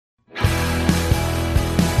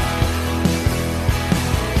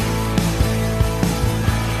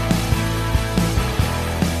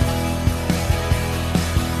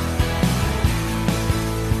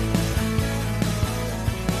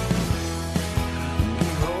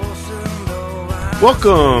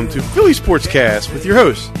Welcome to Philly Sportscast with your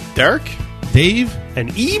hosts, Derek, Dave,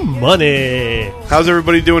 and E-Money. How's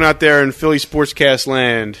everybody doing out there in Philly Sportscast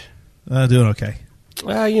land? Doing okay.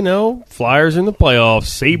 Flyers in the playoffs.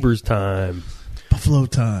 Sabres time. Buffalo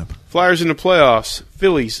time. Flyers in the playoffs.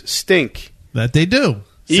 Phillies stink. That they do.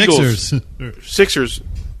 Eagles. Sixers.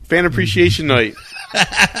 Fan appreciation night.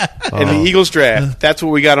 And the Eagles draft. That's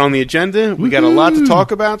what we got on the agenda. We got a lot to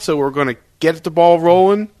talk about, so we're going to get the ball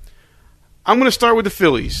rolling. I'm going to start with the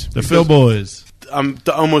Phillies. The Phil boys. I'm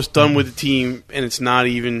almost done with the team, and it's not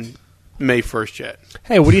even May 1st yet.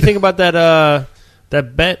 Hey, what do you think about that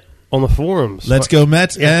bet on the forums? Let's go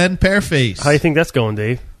Mets and Pearface. How do you think that's going,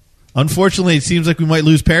 Dave? Unfortunately, it seems like we might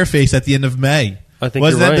lose Pearface at the end of May. I think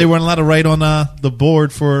Wasn't you're that right. they weren't allowed to write on the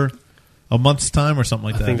board for a month's time or something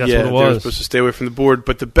like that? think that's yeah, what it they were was. supposed to stay away from the board.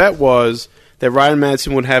 But the bet was that Ryan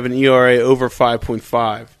Madson would have an ERA over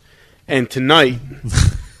 5.5. And tonight,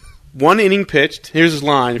 one inning pitched. Here's his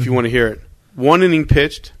line if you want to hear it. One inning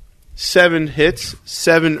pitched, 7 hits,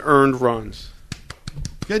 7 earned runs.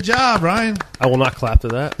 Good job, Ryan. I will not clap to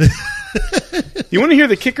that. You want to hear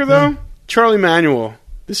the kicker, though? Charlie Manuel.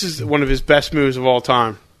 This is one of his best moves of all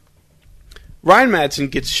time. Ryan Madson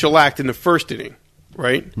gets shellacked in the first inning,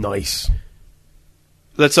 right? Nice.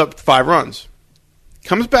 Lets up 5 runs.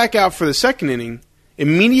 Comes back out for the second inning,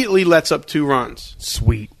 immediately lets up 2 runs.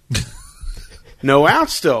 Sweet. No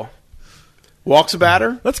outs still. Walks a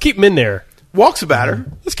batter. Let's keep him in there. Walks a batter.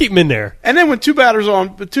 Let's keep him in there. And then when 2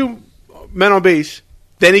 men on base,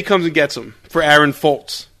 then he comes and gets them for Aaron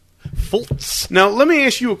Foltz. Fultz. Now, let me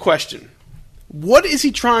ask you a question. What is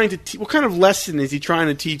he trying to what kind of lesson is he trying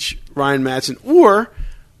to teach Ryan Madson? Or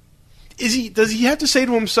does he have to say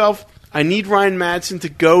to himself, I need Ryan Madson to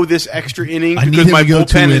go this extra inning I need because him my to go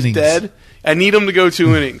 2 bullpen is innings." dead? I need him to go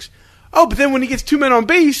 2 innings. Oh, but then when he gets 2 men on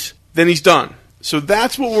base, then he's done. So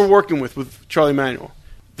that's what we're working with Charlie Manuel.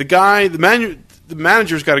 The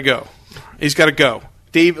manager's got to go. He's got to go.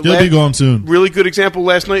 Dave, He'll be gone soon. Really good example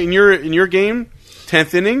last night in your game,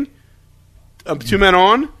 10th inning, 2 men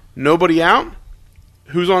on, nobody out.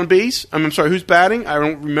 Who's on base? I'm sorry, who's batting? I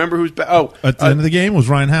don't remember who's batting. At the end of the game was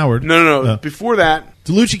Ryan Howard. No. Before that,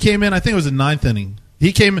 DeLucci came in, I think it was the 9th inning.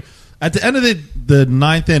 He came at the end of the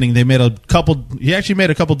 9th inning. They made he actually made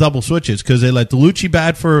a couple double switches because they let DeLucci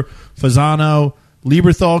bat for Fasano.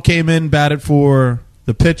 Lieberthal came in, batted for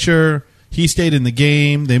the pitcher. He stayed in the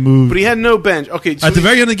game. They moved. but he had no bench. Okay, so At the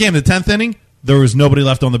very end of the game, the 10th inning, there was nobody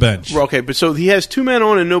left on the bench. okay, but so he has 2 men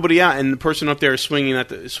on and nobody out, and the person up there is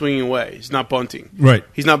swinging away. He's not bunting. Right.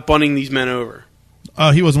 He's not bunting these men over.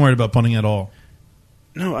 He wasn't worried about punting at all.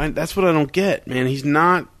 No, that's what I don't get, man. He's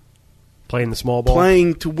not Playing the small ball.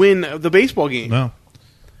 playing to win the baseball game. No.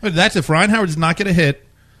 But that's if Ryan Howard does not get a hit.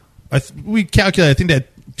 We calculated, I think they had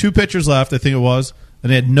 2 pitchers left, I think it was, and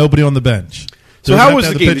they had nobody on the bench. So we how have was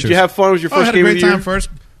to the have game? Did pitchers. you have fun? Was your I first had game a of great the year? time.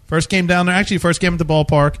 First game down there. Actually, first game at the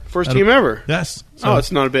ballpark. First game ever? Yes. Oh,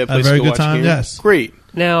 it's not a bad had place a very to go good watch time, a game. yes. Great.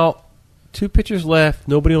 Now, 2 pitchers left,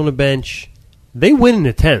 nobody on the bench. They win in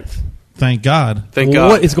the 10th. Thank God. Thank God.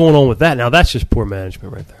 What is going on with that? Now, that's just poor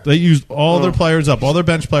management right there. They used all their players up, all their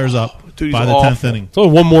bench players up Dude, he's by the awful. 10th inning. It's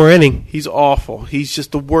only one more inning. He's awful. He's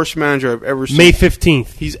just the worst manager I've ever seen. May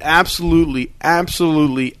 15th. He's absolutely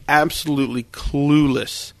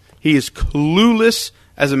clueless. He is clueless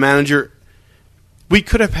as a manager. We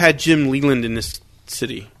could have had Jim Leland in this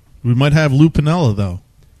city. We might have Lou Piniella, though.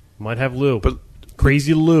 Might have Lou. But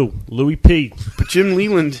Crazy Lou. Louis P. But Jim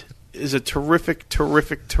Leland is a terrific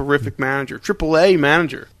manager. AAA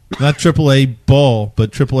manager. Not AAA ball,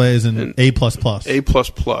 but AAA is an A++.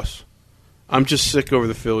 A++. I'm just sick over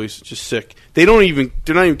the Phillies. Just sick. They're not even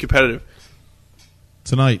competitive.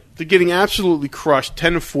 Tonight. They're getting absolutely crushed.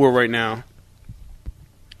 10-4 right now.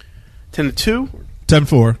 10-2?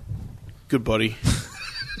 10-4. Good buddy.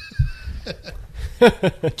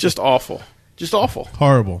 Just awful. Just awful.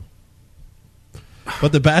 Horrible.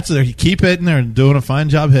 But the bats are there. You keep hitting. They're doing a fine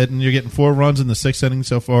job hitting. You're getting 4 runs in the 6th inning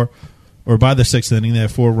so far. Or by the 6th inning, they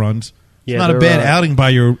have 4 runs. Yeah, it's not a they're, bad outing by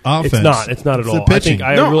your offense. It's not at the all. pitching.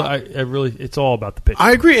 I No. really, it's all about the pitching.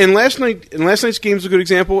 I agree. And last night's game is a good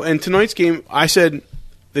example. And tonight's game, I said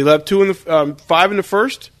they left 5 in the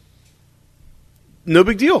first. No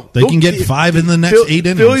big deal. They can get 5 in the next 8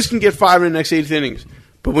 innings. Phillies can get 5 in the next 8 innings.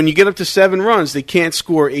 But when you get up to 7 runs, they can't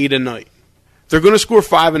score 8 a night. They're going to score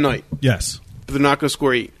 5 a night, Yes. but they're not going to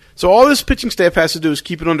score 8. So all this pitching staff has to do is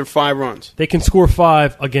keep it under 5 runs. They can score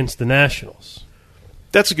 5 against the Nationals.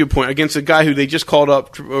 That's a good point. Against a guy who they just called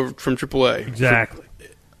up from AAA. Exactly.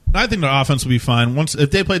 I think their offense will be fine.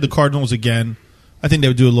 If they played the Cardinals again, I think they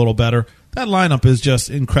would do a little better. That lineup is just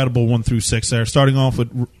incredible 1 through 6 there. Starting off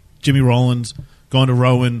with Jimmy Rollins, going to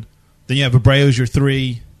Rowan, Then you have Abreu as your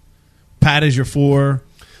 3, Pat as your 4.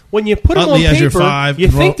 When you put them on Utley as your paper, 5, you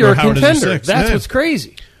and think they're a Howard as your contender. 6. That's Yeah. what's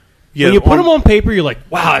crazy. Yeah, When you put them on paper, you're like,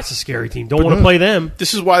 wow, that's a scary team. Don't want to play them.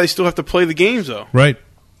 This is why they still have to play the games, though. Right.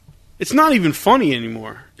 It's not even funny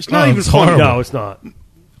anymore. It's not Oh, even it's funny. horrible. No, it's not.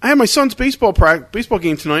 I had my son's baseball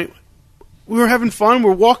game tonight. We were having fun.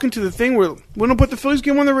 We're walking to the thing where we don't put the Phillies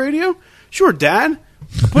game on the radio. Sure, Dad.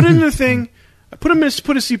 I put it in the thing. I put a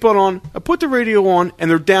seatbelt on. I put the radio on, and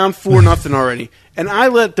they're down 4-0 already. And I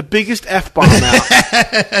let the biggest F-bomb out.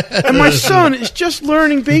 And my son is just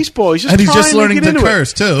learning baseball. He's just And he's trying just learning to get to into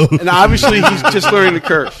curse, it. too. And obviously, he's just learning to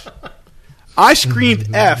curse. I screamed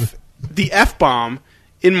the F-bomb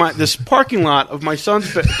in this parking lot of my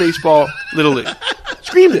son's baseball Little League.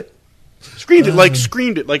 Screamed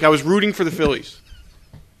it like I was rooting for the Phillies.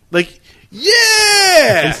 Like,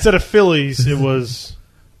 yeah! Instead of Phillies, it was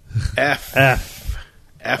F-bomb.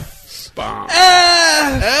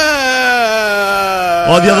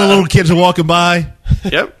 All the other little kids are walking by.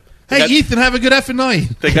 Yep. Hey, Ethan, have a good effing night.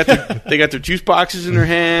 They got their juice boxes in their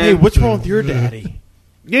hand. hey, what's wrong with your daddy?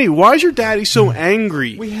 Yeah, why is your daddy so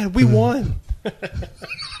angry? We won.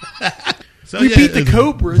 So, We yeah, beat the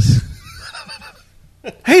Cobras.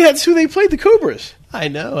 Hey, that's who they played, the Cobras. I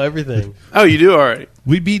know everything. Oh, you do? All right.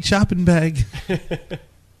 We beat Shopping Bag.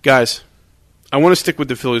 Guys, I want to stick with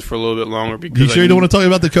the Phillies for a little bit longer because You sure you don't want to talk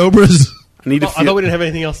about the Cobras? I need to I thought we didn't have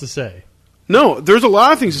anything else to say. No, there's a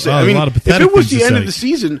lot of things to say. Oh, I a mean, lot of if pathetic it was things the to end say. of the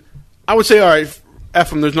season, I would say, all right, F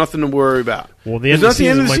them, there's nothing to worry about. Well, the It's end of not the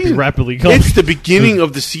season might be rapidly coming. It's the beginning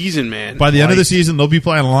of the season, man. By the end of the season, they'll be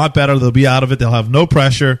playing a lot better. They'll be out of it. They'll have no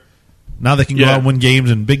pressure. Now they can go Yeah. out and win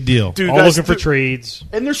games, and big deal. Dude, All that's looking for trades.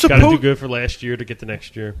 And they're Got to do supposed good for last year to get to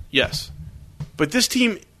next year. Yes. But this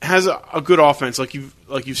team has a good offense, like you've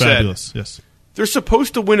said. Fabulous, yes. They're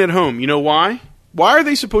supposed to win at home. You know why? Why are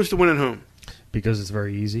they supposed to win at home? Because it's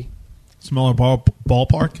very easy. Smaller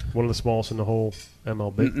ballpark. One of the smallest in the whole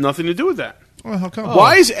MLB. Nothing to do with that. Oh, how come?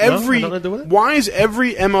 Why is no, every nothing to do with it? why is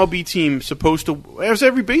every MLB team supposed to? Is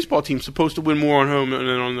every baseball team supposed to win more on home than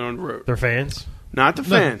on the road? Their fans. Not the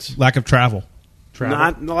fans. Lack of travel. Travel.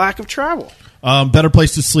 Not the lack of travel. Better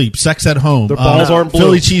place to sleep. Sex at home. Their balls aren't blue.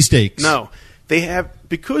 Philly cheesesteaks. No, they have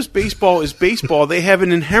because baseball is baseball. They have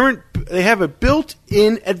a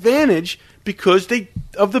built-in advantage because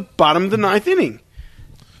of the bottom of the ninth inning.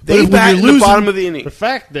 But They when bat you're in the losing- bottom of the inning. The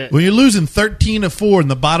fact that When you're losing 13-4 in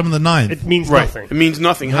the bottom of the ninth, it means Right. nothing. It means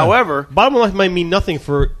nothing. However, Bottom line might mean nothing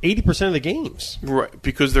for 80% of the games. right,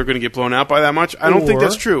 because they're going to get blown out by that much. I don't think Or-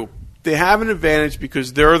 that's true. They have an advantage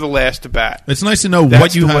because they're the last to bat. it's nice to know That's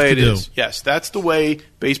what you the have way to it do. is. Yes, that's the way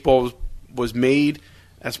baseball was made.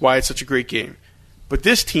 That's why it's such a great game. But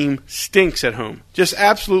this team stinks at home. Just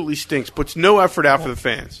absolutely stinks. Puts no effort out for the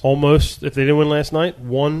fans. Almost, if they didn't win last night,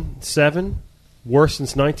 1-7, worse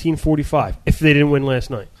since 1945. If they didn't win last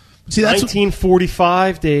night. See, that's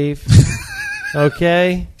 1945, Dave.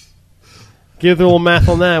 Okay? Give the little math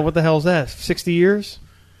on that. What the hell is that? 60 years?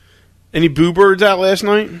 Any Boo Birds out last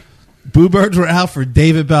night? Boo Birds were out for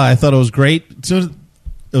David Bell. I thought it was great. As soon as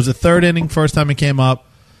it was the third inning, first time it came up,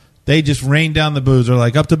 they just rained down the boos. They're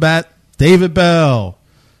like, up to bat, David Bell.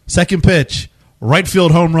 Second pitch, right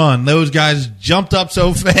field home run. Those guys jumped up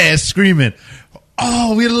so fast, screaming,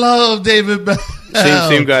 "Oh, we love David Bell."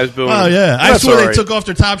 Same guys booing. Oh, yeah. I That's swear all they right. took off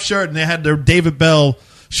their top shirt and they had their David Bell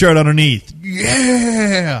shirt underneath.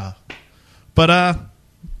 Yeah. But,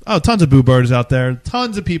 tons of Boo Birds out there.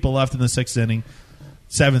 Tons of people left in the sixth inning.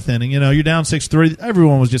 Seventh inning, you're down 6-3.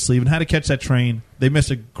 Everyone was just leaving. Had to catch that train. They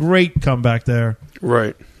missed a great comeback there.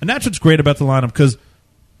 Right. And that's what's great about the lineup because,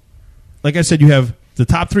 like I said, you have the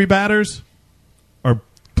top three batters are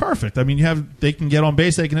perfect. I mean, they can get on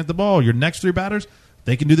base, they can hit the ball. Your next three batters,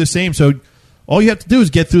 they can do the same. So all you have to do is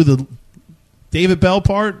get through the David Bell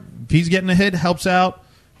part. If he's getting a hit, helps out.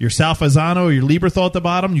 Your Sal Fasano or your Lieberthal at the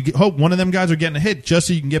bottom, you hope one of them guys are getting a hit just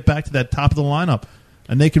so you can get back to that top of the lineup.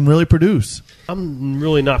 And they can really produce. I'm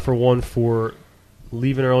really not for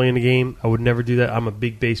leaving early in the game. I would never do that. I'm a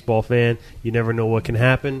big baseball fan. You never know what can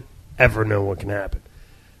happen. Ever know what can happen.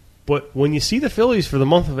 But when you see the Phillies for the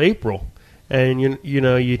month of April, and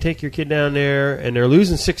you take your kid down there and they're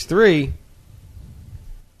losing 6-3,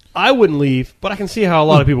 I wouldn't leave, but I can see how a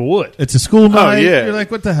lot of people would. It's a school night. yeah. You're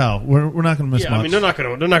like, what the hell? We're not going to miss Yeah, much. I mean they're not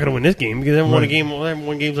going to win this game because they haven't Right. they haven't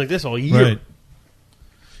won games like this all year. Right.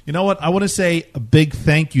 You know what? I want to say a big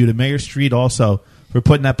thank you to Mayor Street also for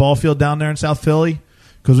putting that ball field down there in South Philly.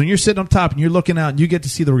 Because when you're sitting up top and you're looking out and you get to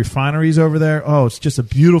see the refineries over there, oh, it's just a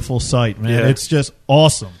beautiful sight, man. Yeah. It's just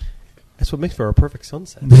awesome. That's what makes for a perfect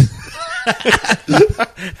sunset.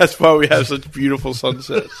 That's why we have such beautiful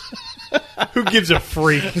sunsets. Who gives a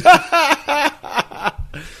freak?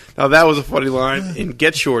 Now Oh, that was a funny line. And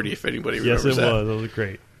Get Shorty, if anybody Yes, remembers it that. was. That was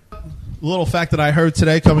great. Little fact that I heard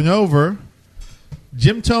today coming over: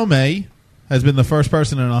 Jim Tomei has been the first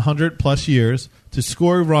person in 100+ years to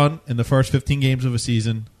score a run in the first 15 games of a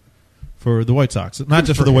season for the White Sox. Not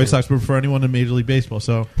just for the White Sox, but for anyone in Major League Baseball.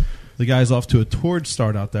 So the guy's off to a torrid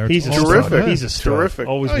start out there. He's It's a awesome. terrific. star. He's a star. Terrific.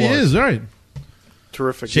 Always Oh, was. he is, right.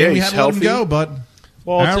 Terrific. Shame we he's had to let him healthy. go, but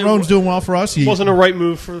Well, Aaron Rone's doing well for us. He It wasn't a right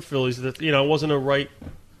move for the Phillies. That it wasn't a right.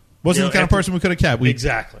 wasn't the kind of after- person we could have kept. We,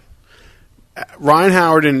 Exactly. Ryan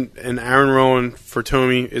Howard and Aaron Rowan for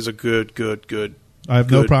Tomey is a good I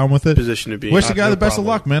have no good problem with it. position to be. Wish in. the guy no the best problem.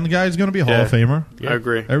 of luck, man. The guy's going to be a Hall Yeah. of Famer. I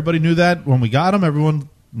agree. Everybody knew that when we got him. Everyone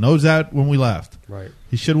knows that when we left. Right.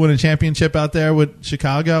 He should win a championship out there with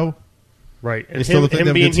Chicago. Right. And still him, look like they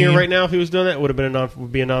have a being good here team. right now, if he was doing that, would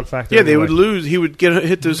be a non-factor. Yeah, they anyway. would lose. He would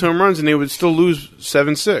hit those home runs, and they would still lose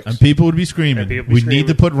 7-6. And people would be screaming. And people would be We screaming. need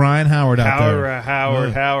to put Ryan Howard out there.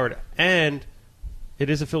 Howard. And it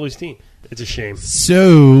is a Phillies team. It's a shame.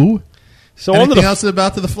 So, So on to anything the else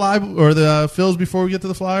about the Fly or the Phils before we get to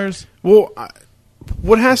the Flyers? Well,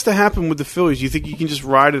 what has to happen with the Phillies? You think you can just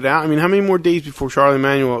ride it out? I mean, how many more days before Charlie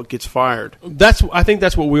Manuel gets fired? I think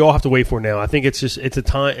that's what we all have to wait for now. I think it's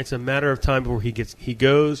a matter of time before he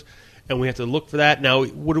goes, and we have to look for that. Now,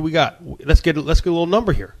 what do we got? Let's get a little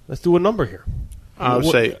number here. Let's do a number here. I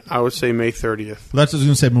would say May 30th. That's what I was going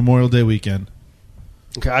to say, Memorial Day weekend.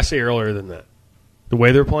 Okay, I say earlier than that. The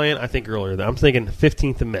way they're playing, I think earlier than that. I'm thinking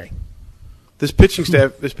 15th of May. This pitching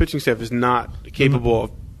staff is not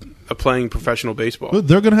capable of playing professional baseball. Well,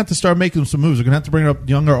 they're going to have to start making some moves. They're going to have to bring up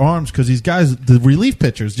younger arms because these guys, the relief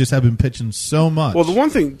pitchers, just have been pitching so much. Well, the one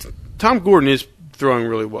thing, Tom Gordon is throwing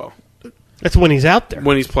really well That's when he's out there.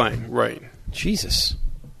 when he's playing, right? Jesus.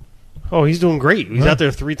 Oh, he's doing great. He's Right. out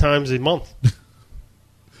there 3 times a month.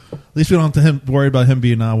 At least we don't have to worry about him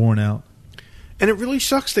being worn out. And it really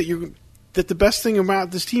sucks that the best thing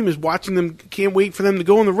about this team is watching them. Can't wait for them to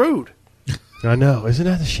go on the road. I know. Isn't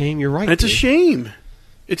that a shame? You're right. And it's a dude. shame.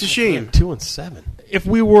 It's a shame. 2-7. If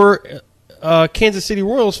we were Kansas City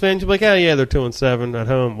Royals fans, you'd be like, oh, yeah, they're 2-7 at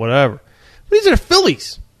home, whatever. But these are the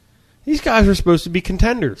Phillies. These guys are supposed to be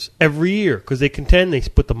contenders every year because they contend. They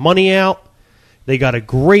put the money out. They got a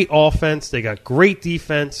great offense. They got great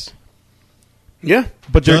defense. Yeah,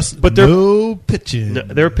 But no pitching.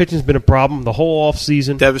 their pitching's been a problem the whole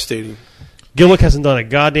offseason. devastating. Gillick hasn't done a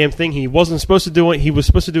goddamn thing. He wasn't supposed to do it. He was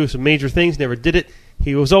supposed to do some major things. Never did it.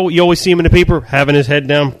 You always see him in the paper having his head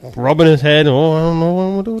down, rubbing his head. Oh, I don't know what I'm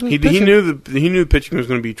gonna do with this He pitching. knew pitching was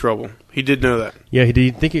going to be trouble. He did know that. Yeah, he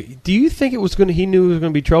did. Do you think it was going? He knew it was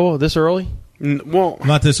going to be trouble this early. Well,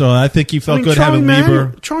 Not this early. I think he felt good Charlie having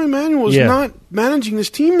Weaver. Charlie Manuel is Yeah. not managing this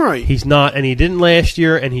team right. He's not, and he didn't last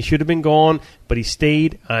year, and he should have been gone, but he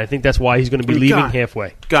stayed. I think that's why he's going to be leaving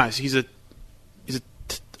halfway. Guys, he's a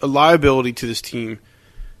liability to this team.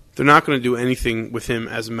 They're not going to do anything with him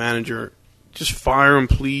as a manager. Just fire him,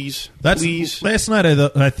 please. Please. Last night,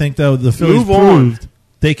 I think, though, the Phillies Move on. proved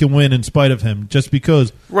they can win in spite of him just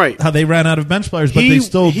because Right. how they ran out of bench players, but they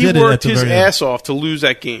still he did it at worked the his very ass off to lose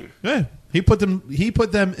that game. end. Yeah, he put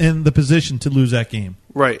them in the position to lose that game.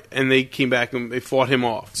 Right. And they came back and they fought him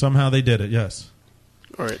off. Somehow they did it, yes.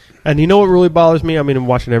 All right. And you know what really bothers me? I mean, I'm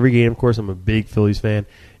watching every game. Of course, I'm a big Phillies fan.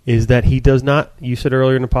 Is that he does not? You said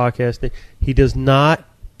earlier in the podcast that he does not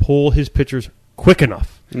pull his pitchers quick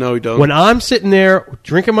enough. No, he doesn't. When I'm sitting there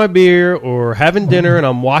drinking my beer or having dinner and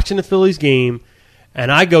I'm watching the Phillies game,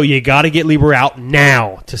 and I go, you got to get Lieber out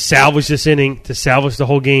now to salvage this inning, to salvage the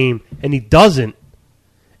whole game, and he doesn't.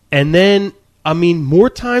 And then, I mean, more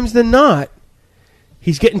times than not,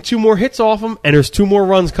 he's getting 2 more hits off him, and there's 2 more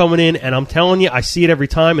runs coming in, and I'm telling you, I see it every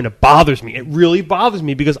time, and it bothers me. It really bothers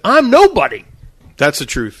me because I'm nobody. That's the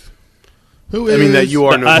truth. Who I mean, that you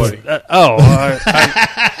are nobody.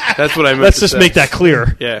 That's what I meant let's to just say. make that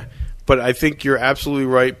clear. Yeah. But I think you're absolutely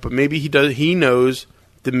right. But maybe he knows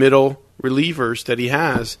the middle relievers that he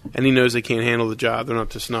has, and he knows they can't handle the job. They're not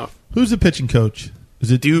to snuff. Who's the pitching coach?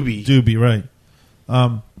 Is it Doobie. Doobie, right.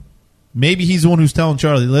 Maybe he's the one who's telling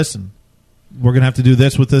Charlie, listen, we're going to have to do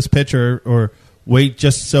this with this pitcher or wait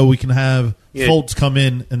just so we can have Fultz come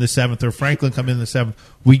in the 7th or Franklin come in the 7th.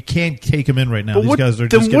 We can't take him in right now. But These guys are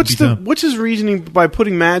just getting beat down. what's his reasoning by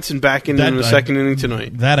putting Madsen back in the second inning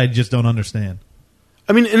tonight? That I just don't understand.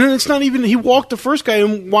 I mean, and then it's not even he walked the first guy,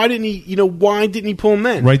 and why didn't he pull him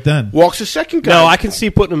then? Right then. Walks the second guy. No, I can see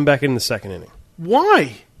putting him back in the second inning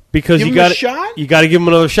Why? because Give you him got a shot? You got to give him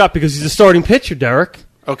another shot because he's a starting pitcher, Derek.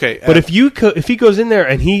 Okay. But if he goes in there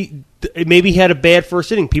and maybe he had a bad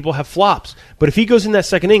first inning, people have flops. But if he goes in that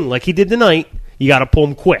second inning like he did tonight, you got to pull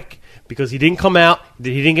him quick because he didn't come out.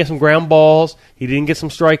 He didn't get some ground balls. He didn't get some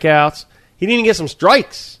strikeouts. He didn't even get some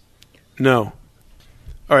strikes. No.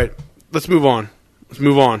 All right, let's move on.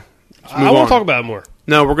 I want to talk about it more.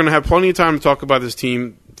 No, we're going to have plenty of time to talk about this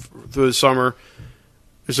team through the summer.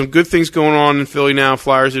 There's some good things going on in Philly now.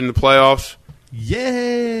 Flyers in the playoffs.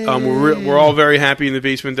 Yay! We're all very happy in the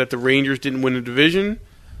basement that the Rangers didn't win the division.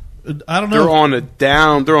 I don't know. They're on a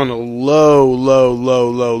down. They're on a low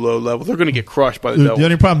level. They're going to get crushed by the Devils. The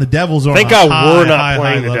only problem, the Devils are. Thank on a God we're not high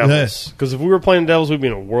playing the level. Devils. Because if we were playing the Devils, we'd be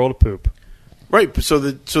in a world of poop. Right. So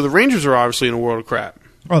the Rangers are obviously in a world of crap.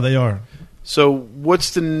 Oh, they are. So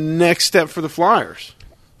what's the next step for the Flyers?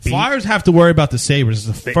 Flyers have to worry about the Sabres.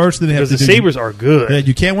 It's the first thing they have to do. Because the Sabres are good.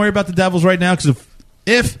 You can't worry about the Devils right now because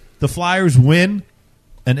if the Flyers win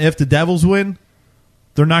and if the Devils win,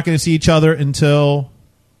 they're not going to see each other until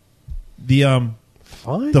the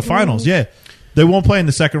finals. Yeah, they won't play in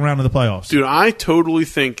the second round of the playoffs. Dude, I totally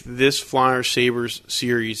think this Flyers-Sabres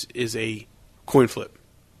series is a coin flip.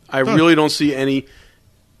 I really don't see any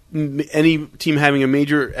team having a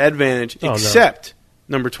major advantage except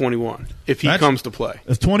number 21 if he comes to play.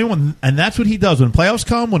 It's 21, and that's what he does. When playoffs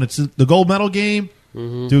come, when it's the gold medal game,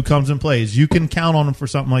 dude comes and plays. You can count on him for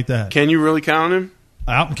something like that. Can you really count on him?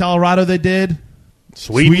 Out in Colorado, they did.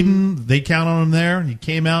 Sweden, they count on him there. He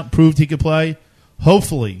came out, proved he could play.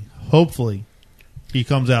 Hopefully, he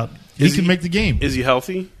comes out. He can make the game. Is he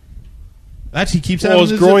healthy? Actually, he keeps having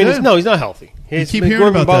his groin. No, he's not healthy. He's keep been hearing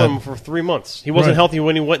about that him for 3 months. He wasn't healthy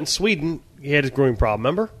when he went in Sweden. He had his groin problem.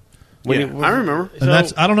 Remember? I remember. And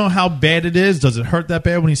I don't know how bad it is. Does it hurt that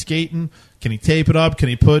bad when he's skating? Can he tape it up? Can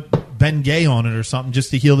he put Ben Gay on it or something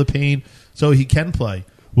just to heal the pain so he can play?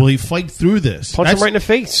 Will he fight through this? Punch him right in the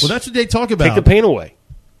face. Well, that's what they talk about. Take the pain away.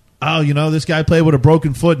 Oh, this guy played with a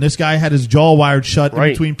broken foot, and this guy had his jaw wired shut in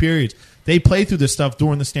between periods. They play through this stuff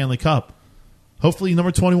during the Stanley Cup. Hopefully,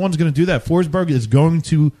 number 21 is going to do that. Forsberg is going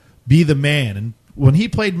to be the man. And when he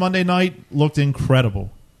played Monday night, looked incredible.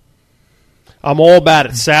 I'm all about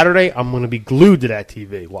it. Saturday, I'm going to be glued to that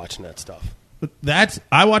TV watching that stuff.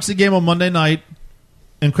 I watched the game on Monday night.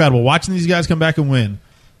 Incredible. Watching these guys come back and win.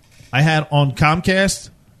 I had on Comcast,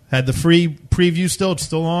 had the free preview still. It's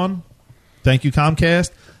still on. Thank you,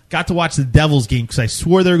 Comcast. Got to watch the Devils game because I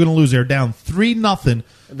swore they were going to lose. They were down 3-0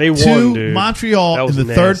 to Montreal in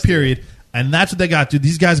the third period. And that's what they got, dude.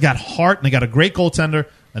 These guys got heart, and they got a great goaltender,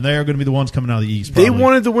 and they are going to be the ones coming out of the East. Probably. They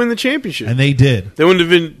wanted to win the championship. And they did. They won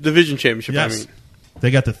the division championship, yes. They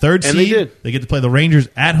got the third seed. They did. They get to play the Rangers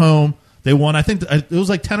at home. They won, I think it was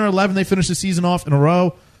like 10 or 11. They finished the season off in a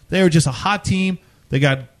row. They are just a hot team. They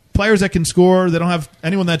got players that can score. They don't have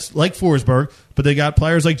anyone that's like Forsberg, but they got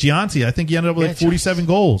players like Gianti. I think he ended up with like 47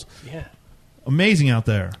 goals. Yeah. Amazing out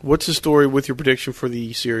there. What's the story with your prediction for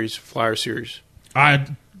the series, Flyer series?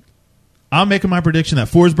 I'm making my prediction that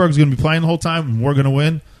Forsberg is going to be playing the whole time, and we're going to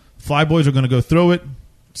win. Flyboys are going to go through it.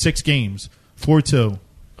 6 games, 4-2.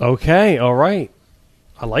 Okay, all right.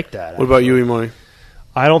 I like that. What about you, Imani?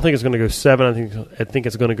 I don't think it's going to go 7. I think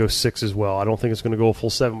it's going to go 6 as well. I don't think it's going to go a full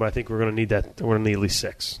 7, but I think we're going to need that. We're going to need at least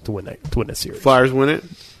 6 to win that series. Flyers win it.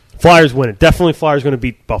 Flyers win it. Definitely, Flyers going to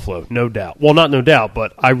beat Buffalo, no doubt. Well, not no doubt,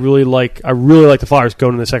 but I really like the Flyers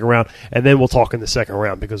going in the second round, and then we'll talk in the second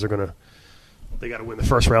round because they got to win the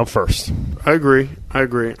first round first. I agree.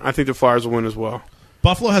 I think the Flyers will win as well.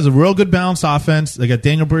 Buffalo has a real good balanced offense. They got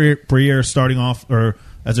Daniel Briere starting off or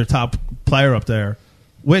as their top player up there,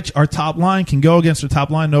 which our top line can go against their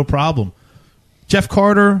top line no problem. Jeff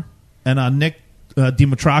Carter and Nick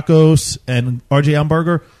Dimitrakos and R.J.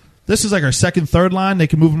 Umberger, this is like our second, third line. They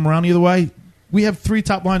can move them around either way. We have 3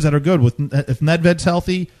 top lines that are good. If Nedved's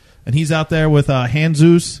healthy and he's out there with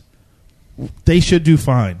Handzus, they should do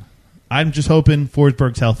fine. I'm just hoping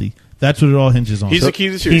Forsberg's healthy. That's what it all hinges on. He's the key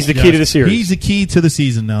to the series. He's the key to the series. He's the key to the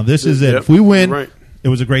season now. This is it. If we win, it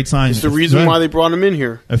was a great sign. It's the reason why they brought him in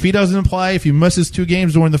here. If he doesn't play, if he misses 2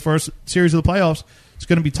 games during the first series of the playoffs, it's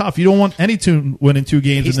going to be tough. You don't want any team winning 2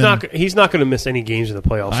 games. He's not going to miss any games in the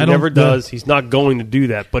playoffs. He never does. He's not going to do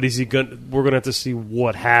that. But is he going? We're going to have to see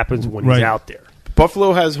what happens when he's out there.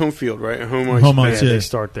 Buffalo has home field, right? Home ice. They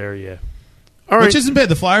start there. Yeah. All right. Which isn't bad.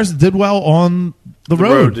 The Flyers did well on the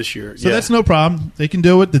road this year, so that's no problem. They can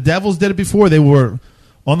do it. The Devils did it before. They were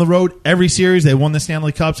on the road every series. They won the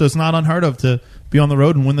Stanley Cup, so it's not unheard of to be on the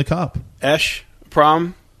road and win the Cup. Esh,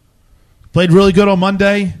 problem? Played really good on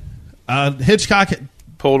Monday. Hitchcock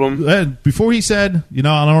pulled him. Before he said, I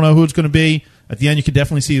don't know who it's going to be. At the end, you could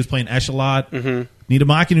definitely see he was playing Esh a lot. Mm-hmm.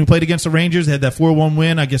 Niedermachen, who played against the Rangers, had that 4-1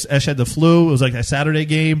 win. I guess Esh had the flu. It was like that Saturday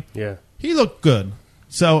game. Yeah. He looked good.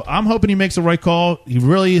 So I'm hoping he makes the right call. He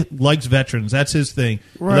really likes veterans. That's his thing.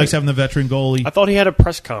 Right. He likes having the veteran goalie. I thought he had a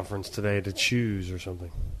press conference today to choose or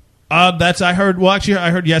something. I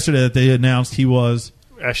heard yesterday that they announced he was.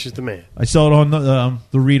 Ash is the man. I saw it on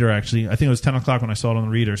the Reader, actually. I think it was 10 o'clock when I saw it on the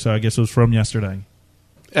Reader, so I guess it was from yesterday.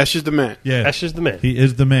 Ash is the man. Yeah. Ash is the man. He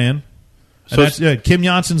is the man. So Kim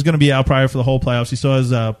Janssen's going to be out probably for the whole playoffs. He still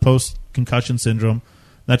has post-concussion syndrome.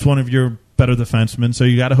 That's one of your better defensemen, so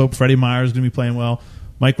you got to hope Freddie Myers is going to be playing well.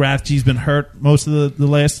 Mike Rathke's been hurt most of the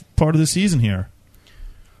last part of the season here.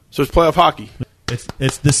 So it's playoff hockey.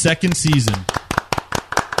 It's the second season.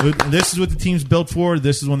 This is what the team's built for.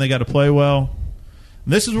 This is when they got to play well.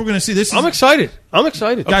 This is what we're going to see. I'm excited.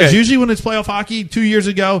 Guys, Guys, usually when it's playoff hockey, 2 years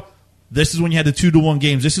ago, this is when you had the 2-1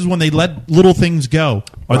 games. This is when they let little things go.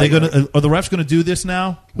 Are they going to? Are the refs going to do this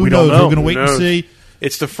now? Who knows? don't know. We're going to wait and see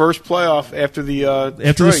It's the first playoff after the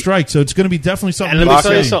the strike. So it's going to be definitely something. And let me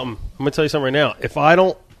tell you see. something. I'm going to tell you something right now.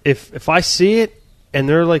 If I see it and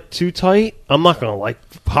they're like too tight, I'm not going to like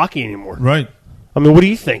hockey anymore. Right. I mean, what do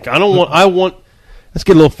you think? I want. Let's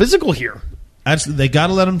get a little physical here. They got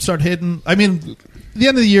to let them start hitting. I mean, the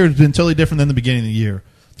end of the year has been totally different than the beginning of the year.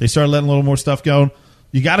 They started letting a little more stuff go.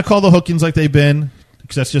 You got to call the hookings like they've been,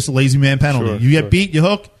 because that's just a lazy man penalty. Sure, you get beat, you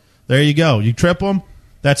hook, there you go. You trip them,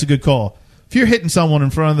 that's a good call. If you're hitting someone in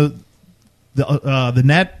front of the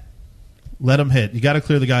net, let them hit. You got to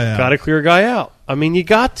clear the guy out. Got to clear a guy out. I mean, you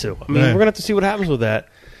got to. I mean, Right. we're going to have to see what happens with that.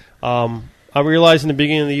 I realized in the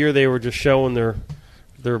beginning of the year they were just showing their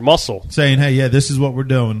muscle. Saying, hey, yeah, this is what we're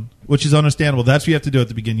doing, which is understandable. That's what you have to do at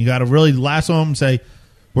the beginning. You got to really lasso them and say,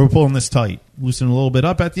 we're pulling this tight. Loosen a little bit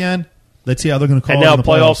up at the end. Let's see how they're going to call And it now in the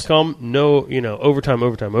playoffs come, overtime,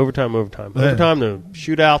 no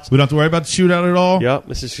shootouts. We don't have to worry about the shootout at all. Yep,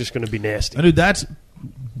 this is just going to be nasty. And dude, that's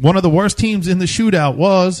one of the worst teams in the shootout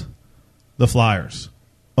was the Flyers.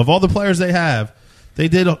 Of all the players they have, they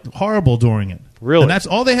did horrible during it. Really? And that's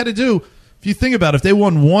all they had to do. If you think about it, if they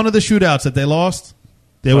won one of the shoutouts that they lost,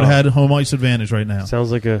 they would have had home ice advantage right now.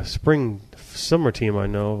 Sounds like a summer team I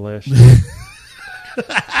know of last year.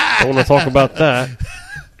 I want to talk about that.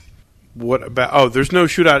 What about? Oh, there's no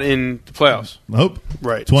shootout in the playoffs. Nope.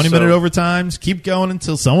 Right. 20-minute overtimes. Keep going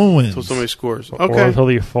until someone wins. Until somebody scores. Or Okay.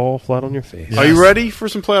 until you fall flat on your face. Yeah. Are you ready for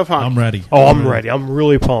some playoff hockey? I'm ready. Oh, I'm ready. I'm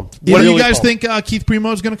really pumped. What do Really you guys pumped. think Keith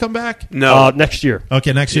Primo is going to come back? No. Next year.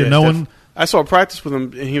 Okay, next year. Yeah, No one. I saw a practice with him,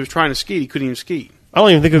 and he was trying to ski. He couldn't even ski. I don't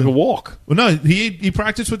even think I could walk. Well, no, he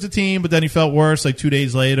practiced with the team, but then he felt worse like 2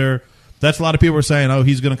 days later. That's a lot of people were saying, oh,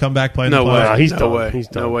 he's going to come back playing No the way. playoffs. He's no done. way. He's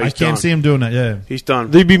done. No way. I He's can't done. see him doing that, yeah. He's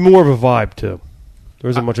done. There'd be more of a vibe, too. There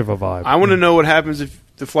isn't much of a vibe. I want to know what happens if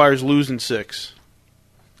the Flyers lose in 6.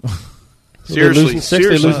 They're Seriously. losing 6.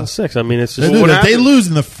 They lose in 6. I mean, it's just... Dude, what if they happens? lose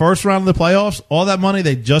in the first round of the playoffs, all that money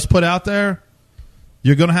they just put out there,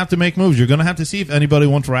 you're going to have to make moves. You're going to have to see if anybody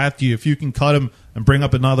wants to draft you, if you can cut him and bring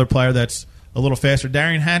up another player that's a little faster.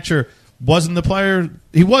 Darian Hatcher wasn't the player.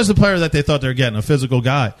 He was the player that they thought they were getting, a physical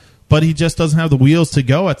guy. But he just doesn't have the wheels to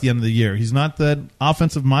go at the end of the year. He's not that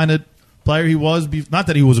offensive-minded player he was. Not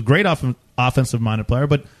that he was a great offensive-minded player,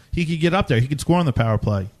 but he could get up there. He could score on the power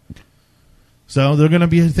play. So they're going to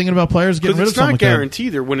be thinking about players getting Because rid of it's someone not like that.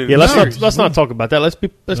 guaranteed they're winning Yeah, the let's series. not talk about that. Let's be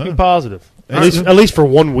Yeah. positive. That's- At least for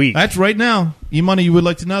 1 week. That's right now. E-Money, you would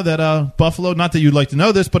like to know that Buffalo, not that you'd like to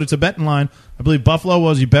know this, but it's a betting line. I believe Buffalo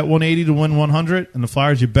was you bet 180 to win 100, and the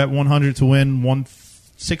Flyers you bet 100 to win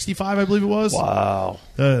 165, I believe it was. Wow.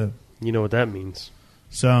 You know what that means.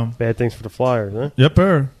 So, Bad things for the Flyers, huh? yep,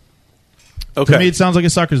 To Okay. me, it sounds like a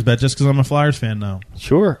sucker's bet just because I'm a Flyers fan now.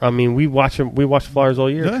 Sure. I mean, we watch them. We watch the Flyers all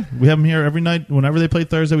year. Yeah, we have them here every night. Whenever they play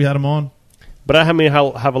Thursday, we had them on. But I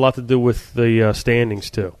have a lot to do with the standings,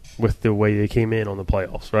 too, with the way they came in on the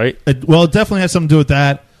playoffs, right? It definitely has something to do with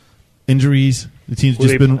that. Injuries. The team's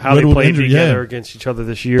just been how they riddled with played injury. together Yeah. against each other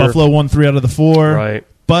this year. Buffalo won 3 out of the 4. Right.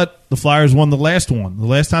 But the Flyers won the last one. The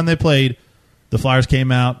last time they played, the Flyers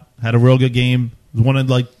came out, had a real good game. It was one of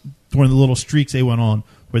the little streaks they went on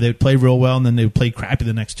where they would play real well and then they would play crappy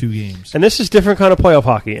the next 2 games. And this is different kind of playoff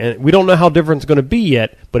hockey. And we don't know how different it's going to be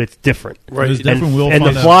yet, but it's different. Right. It is different. We'll And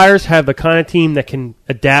find the out. Flyers have the kind of team that can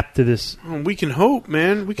adapt to this. We can hope,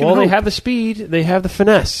 man. We can Well, hope. they have the speed. They have the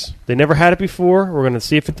finesse. They never had it before. We're going to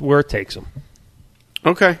see where it takes them.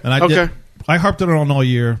 Okay. And Okay. I harped it on all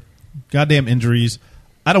year. Goddamn injuries.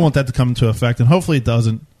 I don't want that to come into effect, and hopefully it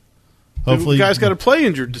doesn't. Hopefully, You guys got to play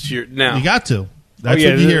injured this year now. You got to. That's Oh,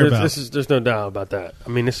 yeah, what you hear about. There's no doubt about that. I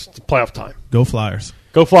mean, it's playoff time. Go Flyers.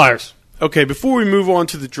 Go Flyers. Okay, before we move on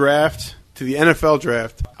to the draft, to the NFL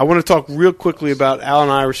draft, I want to talk real quickly about Allen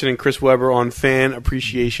Iverson and Chris Webber on Fan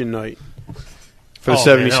Appreciation Night for the 76ers.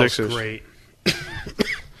 Man, that was great.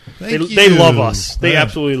 Thank They you. love us. They Yeah.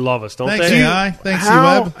 absolutely love us, don't Thanks, they? AI. Thanks,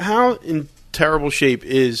 how, C-Web. how in terrible shape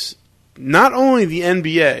is not only the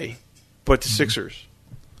NBA, but the Sixers?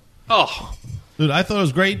 Oh, Dude, I thought it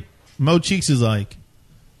was great. Mo Cheeks is like,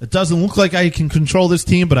 It doesn't look like I can control this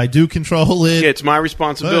team, but I do control it. Yeah, it's my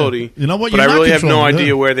responsibility. You know what? But You're I not really have no controlling it.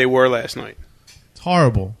 idea where they were last night. It's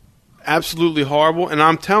horrible. Absolutely horrible. And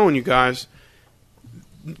I'm telling you guys,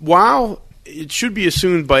 while it should be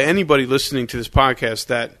assumed by anybody listening to this podcast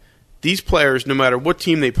that these players, no matter what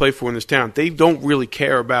team they play for in this town, they don't really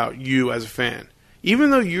care about you as a fan. Even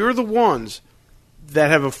though you're the ones that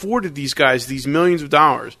have afforded these guys these millions of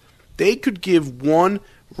dollars, they could give one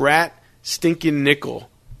rat stinking nickel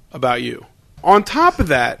about you. On top of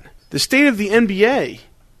that, the state of the NBA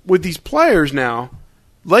with these players now,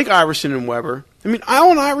 like Iverson and Weber. I mean,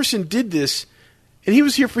 Allen Iverson did this, and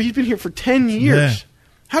he's been here for 10 years. Yeah.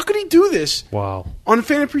 How could he do this? Wow. On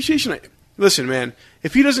Fan Appreciation Night? Listen, man,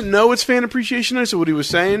 if he doesn't know it's Fan Appreciation Night, so what he was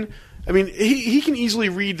saying, I mean, he can easily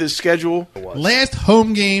read the schedule. Last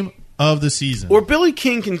home game of the season. Or Billy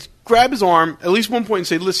King can grab his arm at least one point and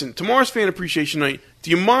say, listen, tomorrow's Fan Appreciation Night.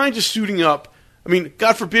 Do you mind just suiting up? I mean,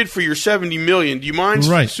 God forbid for your $70 million. Do you mind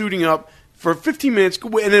suiting up for 15 minutes?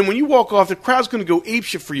 And then when you walk off, the crowd's going to go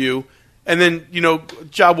apeshit for you. And then,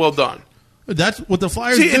 job well done. That's what the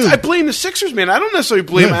Flyers See, do. I blame the Sixers, man. I don't necessarily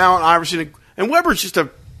blame Allen Iverson. And Weber's just a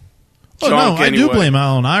junk I anyway. do blame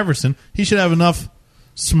Allen Iverson. He should have enough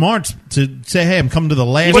smarts to say, hey, I'm coming to the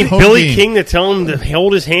last You want home Billy game. King to tell him to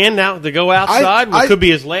hold his hand out to go outside? What could be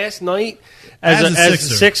his last night as a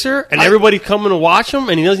Sixer, and everybody coming to watch him,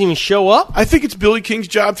 and he doesn't even show up? I think it's Billy King's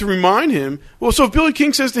job to remind him. Well, so if Billy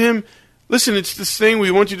King says to him, listen, it's this thing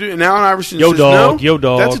we want you to do, and Allen Iverson says no,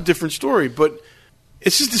 that's a different story. But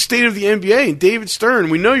it's just the state of the NBA. And David Stern,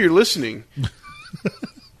 we know you're listening.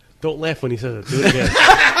 Don't laugh when he says it. Do it again.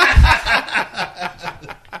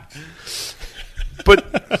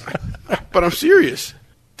 But I'm serious.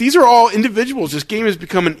 These are all individuals. This game has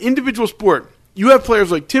become an individual sport. You have players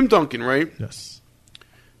like Tim Duncan, right? Yes.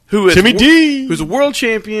 Timmy D, who's a world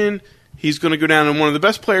champion. He's going to go down as one of the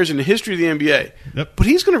best players in the history of the NBA. Yep. But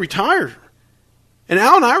he's going to retire. And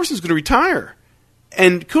Allen Iverson's going to retire.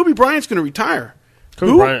 And Kobe Bryant's going to retire.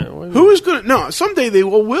 Who is going to? No, someday they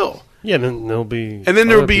will. Yeah, then there'll be. And then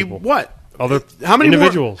there'll be what? Other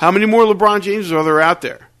individuals. How many more LeBron Jameses are there out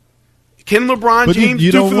there? Can LeBron James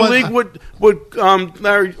do for the league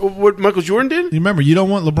what Michael Jordan did? You remember, you don't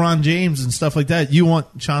want LeBron James and stuff like that. You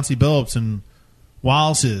want Chauncey Billups and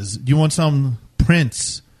Wallace's. You want some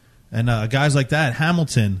Prince and guys like that.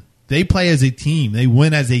 Hamilton. They play as a team. They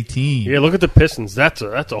win as a team. Yeah, look at the Pistons. That's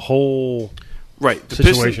a whole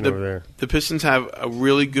situation over there. The Pistons have a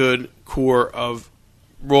really good core of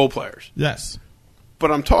role players. Yes.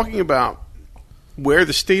 But I'm talking about where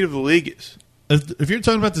the state of the league is. If you're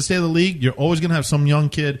talking about the state of the league, you're always going to have some young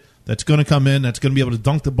kid that's going to come in, that's going to be able to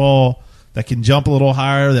dunk the ball, that can jump a little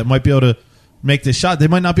higher, that might be able to make the shot. They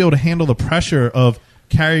might not be able to handle the pressure of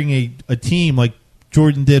carrying a team like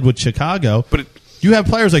Jordan did with Chicago. But you have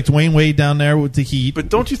players like Dwayne Wade down there with the Heat. But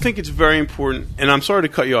don't you think it's very important, and I'm sorry to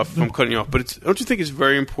cut you off if I'm cutting you off, but don't you think it's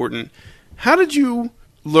very important? How did you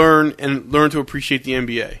learn to appreciate the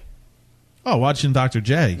NBA? Oh, watching Dr.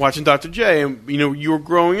 J. Watching Dr. J. And, you were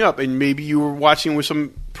growing up, and maybe you were watching with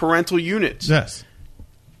some parental units. Yes.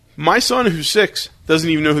 My son, who's 6, doesn't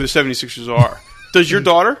even know who the 76ers are. Does your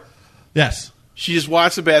daughter? Yes. She just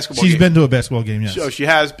watched the basketball game. She's been to a basketball game, yes. Oh, she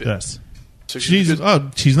has been. Yes. So she's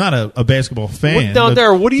not a basketball fan.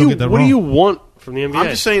 What do you want from the NBA? I'm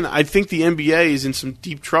just saying, I think the NBA is in some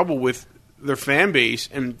deep trouble with their fan base,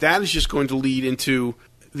 and that is just going to lead into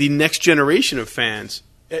the next generation of fans.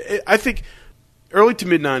 I think early to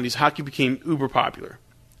mid-'90s, hockey became uber popular.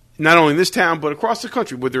 Not only in this town, but across the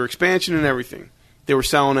country with their expansion and everything. They were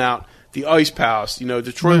selling out the Ice Palace.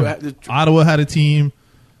 Detroit. Ottawa had a team.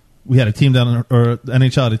 We had a team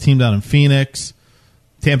NHL had a team down in Phoenix.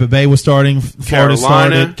 Tampa Bay was starting. Florida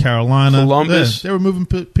started. Carolina. Columbus. Yeah, they were moving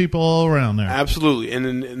people all around there. Absolutely.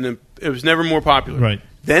 And it was never more popular. Right.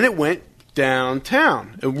 Then it went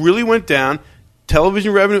downtown. It really went down.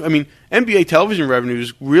 Television revenue. I mean, NBA television revenue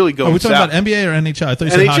is really going south. Are we talking about NBA or NHL? I thought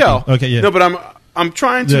you said NHL. Hockey. Okay, yeah. No, but I'm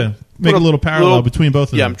trying to make a little parallel between both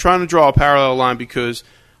of them. Yeah, I'm trying to draw a parallel line because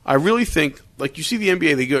I really think, like you see the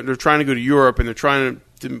NBA, they're trying to go to Europe and they're trying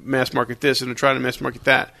to mass market this and they're trying to mass market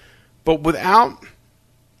that. But without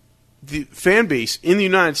the fan base in the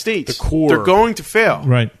United States, the core, they're going to fail.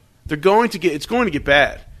 Right. It's going to get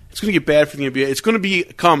bad. It's going to get bad for the NBA. It's going to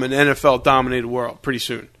become an NFL-dominated world pretty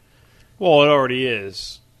soon. Well, it already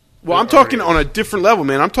is. Well, I'm talking on a different level,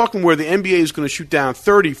 man. I'm talking where the NBA is going to shoot down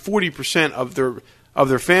 30, 40% of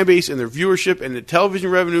their fan base and their viewership and the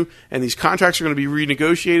television revenue, and these contracts are going to be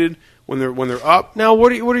renegotiated when they're up. Now,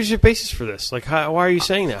 what is your basis for this? Like, why are you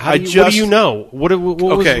saying that? What do you know? What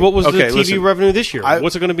was the TV revenue this year?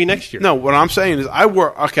 What's it going to be next year? No, what I'm saying is I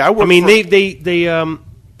work. I mean,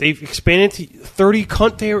 they They've expanded to 30.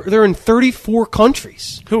 They're in 34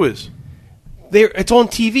 countries. Who is? It's on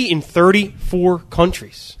TV in 34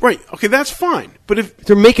 countries. Right. Okay, that's fine. But if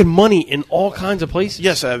They're making money in all kinds of places.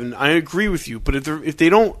 yes, Evan, I agree with you. But if they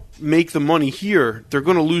don't make the money here, they're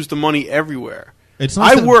going to lose the money everywhere. It's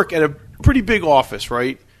not I that- work at a pretty big office,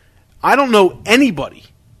 right? I don't know anybody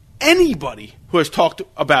who has talked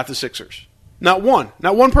about the Sixers. Not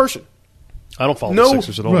one person. I don't follow No, the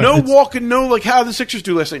Sixers at all. Right. no It's- walking, no like how the Sixers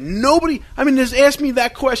do last night. Nobody. I mean, has asked me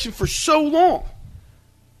that question for so long.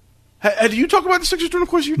 Do you talk about the Sixers during the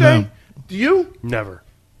course of your day? No. Do you? Never.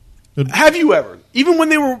 Have you ever? Even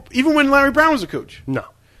when Larry Brown was a coach. No.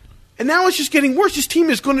 And now it's just getting worse. This team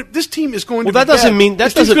is going to. This team is going Well, to. that be doesn't bad. mean- that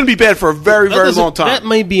this team's doesn't- going to be bad for a very, very long time. That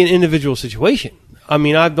may be an individual situation. I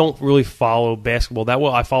mean, I don't really follow basketball that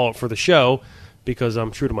well. I follow it for the show because I'm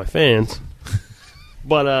true to my fans.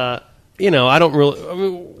 But I don't really. I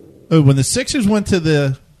mean, When the Sixers went to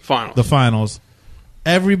the finals,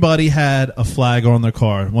 everybody had a flag on their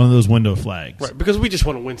car, one of those window flags. right, because we just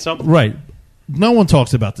want to win something. Right. No one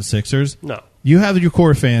talks about the Sixers. No. You have your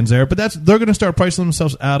core fans there, but they're going to start pricing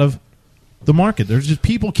themselves out of the market. There's just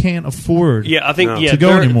people can't afford. Yeah, I think No. To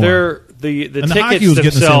go anymore. the And the hockey tickets was getting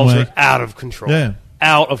the same themselves way. are out of control. Yeah.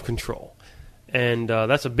 Out of control, and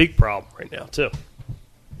that's a big problem right now too.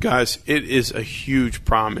 Guys, it is a huge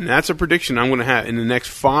problem, and that's a prediction I'm going to have in the next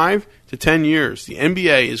 5 to 10 years. The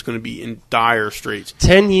NBA is going to be in dire straits.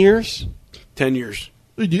 10 years. 10 years.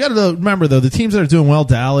 You got to remember, though, the teams that are doing well,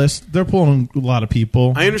 Dallas, they're pulling a lot of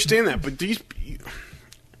people. I understand that, but these.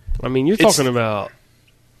 I mean, you're It's- talking about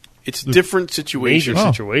It's different major situations Oh.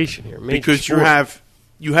 situation here. Major because sport.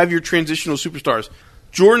 you have your transitional superstars.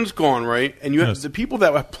 Jordan's gone, right? And you have Yes. the people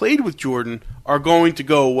that have played with Jordan are going to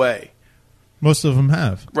go away, Most of them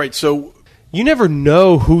have. right? So You never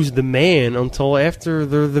know who's the man until after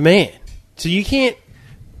they're the man. So you can't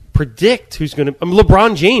predict who's going to. I mean,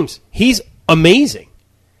 LeBron James, he's amazing.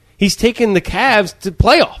 He's taken the Cavs to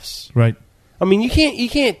playoffs. Right. I mean, you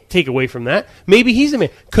can't take away from that. Maybe he's the man.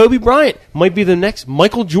 Kobe Bryant might be the next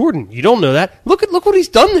Michael Jordan. You don't know that. Look what he's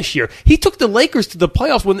done this year. He took the Lakers to the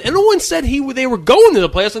playoffs when anyone said they were going to the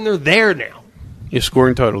playoffs, and they're there now. he's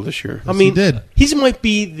scoring title this year. I mean, he did. he might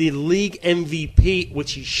be the league MVP,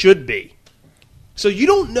 which he should be. So you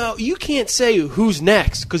don't know. You can't say who's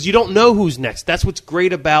next because you don't know who's next. That's what's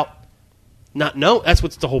great about not know. That's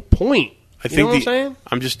what's the whole point. I You know think what I'm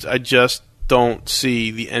saying? I just don't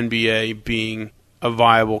see the NBA being a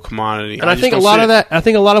viable commodity. And I just think a don't lot see of it. that. I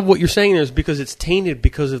think a lot of what you're saying there is because it's tainted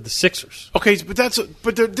because of the Sixers. Okay, but this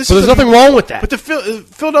But is there's nothing wrong with that. But the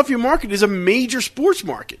Philadelphia market is a major sports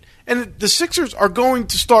market, and the Sixers are going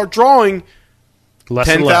to start drawing Less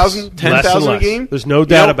and less. 10,000 Less and a less. game. There's no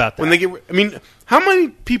doubt about that. When they get, I mean, how many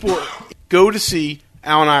people go to see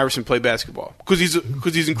Allen Iverson play basketball because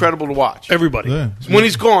he's incredible to watch? Everybody. Yeah. When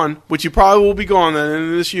he's gone, which he probably will be gone at the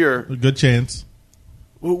end of this year, A good chance.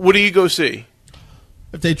 what do you go see?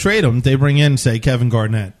 If they trade him, they bring in, say, Kevin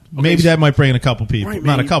Garnett. Maybe so- that might bring in a couple people. Right,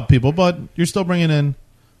 Not a maybe. couple people, but you're still bringing in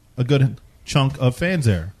a good chunk of fans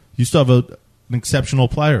there. You still have an exceptional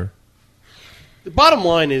player. The bottom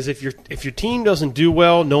line is if your team doesn't do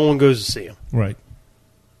well, no one goes to see them. Right.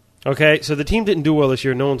 Okay, so the team didn't do well this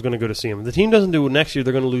year. No one's going to go to see them. If the team doesn't do well next year,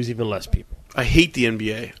 they're going to lose even less people. I hate the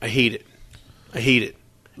NBA. I hate it. I hate it.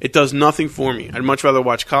 It does nothing for me. I'd much rather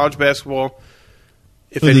watch college basketball.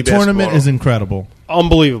 If So any the tournament basketball. is incredible.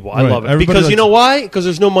 Unbelievable. I Right. love it. Everybody Because you likes know it. why? Because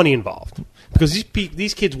there's no money involved. Because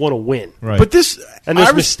these kids want to win. Right. But this And there's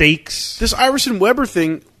Iverson, mistakes. this Iverson Weber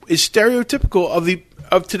thing is stereotypical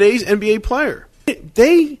of today's NBA player.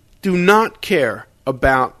 They do not care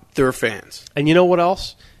about their fans. And you know what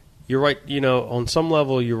else? You're right. You know, on some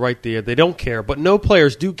level, you're right there. They don't care, but no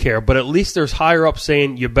players do care. But at least there's higher up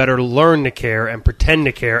saying you better learn to care and pretend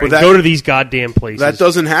to care and that- go to these goddamn places. That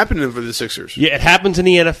doesn't happen for the Sixers. Yeah, it happens in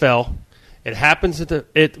the NFL. It happens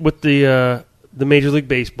with the Major League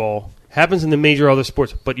Baseball. Happens in the major other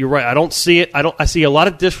sports. But you're right. I don't see it. I see a lot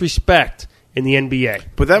of disrespect in the NBA.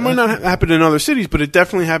 But that might not happen in other cities, but it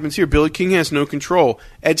definitely happens here. Billy King has no control.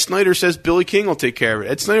 Ed Snyder says Billy King will take care of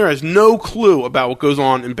it. Ed Snyder has no clue about what goes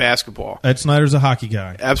on in basketball. Ed Snyder's a hockey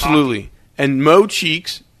guy. Absolutely. And Mo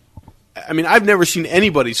Cheeks, I mean, I've never seen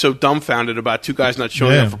anybody so dumbfounded about two guys not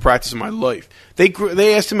showing Yeah. up for practice in my life. They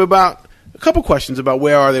asked him about a couple questions about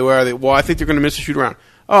where are they? Well, I think they're going to miss a shoot around.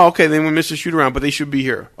 Oh, okay, they will miss a shoot around, but they should be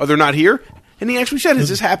here. Oh, they're not here? And he actually said, has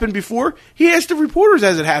this happened before? He asked the reporters,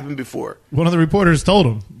 has it happened before? One of the reporters told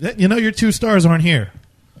him, you know, your two stars aren't here.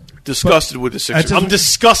 Disgusted with the Sixers. That's I'm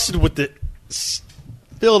disgusted with the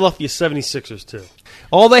Philadelphia 76ers, too.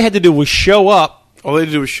 All they had to do was show up. All they had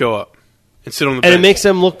to do was show up. and sit on the And bench. it makes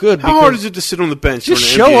them look good. How hard is it to sit on the bench? Just for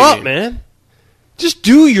an show NBA up, game? man. Just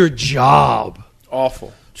do your job.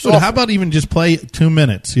 Awful. Dude, how about even just play 2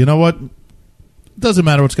 minutes? You know what? It doesn't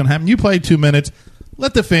matter what's going to happen. You play 2 minutes.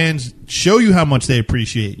 Let the fans show you how much they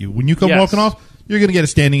appreciate you. When you come Yes. walking off, you're going to get a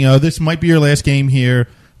standing O. This might be your last game here,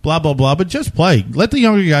 blah, blah, blah. But just play. Let the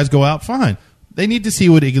younger guys go out. Fine. They need to see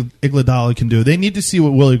what Iguodala can do. They need to see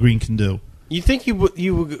what Willie Green can do. You think you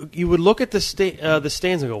would look at the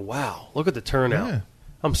stands and go, wow, look at the turnout. Yeah.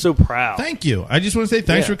 I'm so proud. Thank you. I just want to say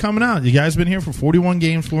thanks Yeah. for coming out. You guys been here for 41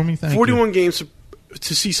 games for me. Thank you. 41 games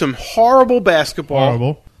to see some horrible basketball.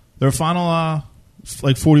 Horrible. Their final,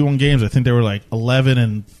 41 games, I think they were like 11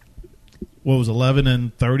 and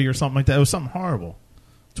 30 or something like that. It was something horrible.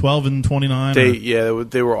 12 and 29.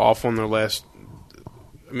 They were off on their last.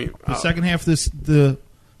 I mean, The second half of the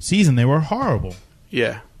season, they were horrible.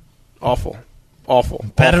 yeah, awful.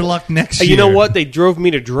 Better Awful. luck next Hey, year. you know what? They drove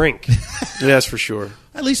me to drink. That's for sure.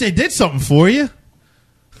 At least they did something for you.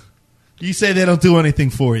 You say they don't do anything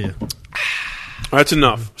for you. That's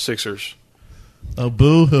enough, Sixers. Oh,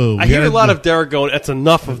 boo-hoo. I hear a lot of Derek going, that's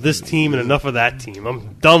enough of this team and enough of that team.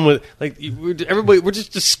 I'm done with we're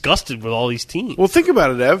just disgusted with all these teams. Well, think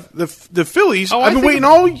about it, Ev. The Phillies. Oh, I I've been think waiting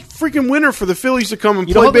all freaking winter for the Phillies to come and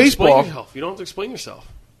You play don't have to explain baseball. yourself. You don't have to explain yourself.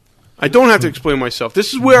 I don't have to explain myself.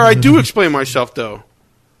 This is where I do explain myself, though.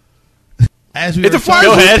 As we If were the Flyers,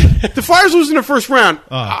 Go ahead. if the Flyers lose in the first round,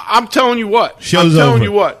 I'm telling you what. show's I'm telling over.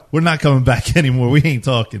 you what. We're not coming back anymore. We ain't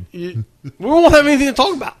talking. We won't have anything to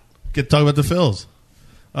talk about. Get to talk about the Phils.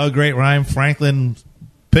 Oh, great. Ryan Franklin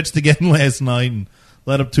pitched again last night and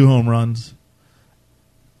let up 2 home runs.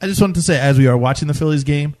 I just wanted to say, as we are watching the Phillies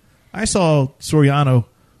game, I saw Soriano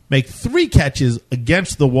make 3 catches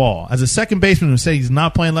against the wall. As a second baseman who said he's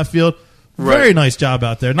not playing left field, very Right. nice job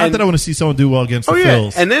out there. Not And- that I want to see someone do well against the Oh, yeah.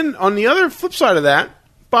 Phils. And then on the other flip side of that,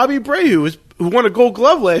 Bobby Abreu, who won a Gold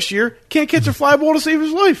Glove last year, can't catch a fly ball to save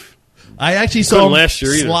his life. I actually saw Couldn't him last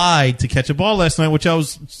year either. slide to catch a ball last night, which I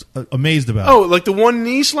was amazed about. Oh, like the one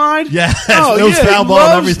knee slide? Yes, Oh, it was yeah, foul he ball and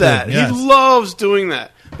loves everything. that. Yes. He loves doing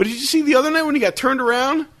that. But did you see the other night when he got turned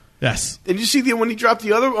around? Yes. Did you see when he dropped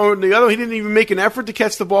the other? He didn't even make an effort to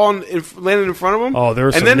catch the ball and landed in front of him. Oh, there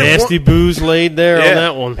was And some then nasty booze laid there Yeah. on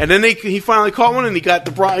that one. And then he finally caught one, and he got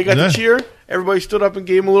the Yeah. cheer. Everybody stood up and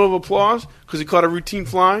gave him a little applause because he caught a routine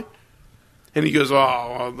fly. And he goes,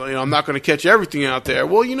 "Oh, well, I'm not going to catch everything out there."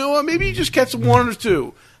 Well, you know what? Maybe you just catch 1 or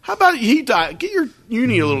 2. How about get your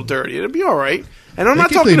uni a little dirty? It'll be all right. And I'm They not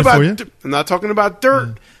can clean talking it for about. you. I'm not talking about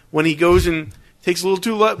dirt when he goes and takes a little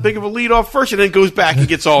too big of a lead off first, and then goes back and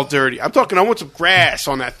gets all dirty. I'm talking. I want some grass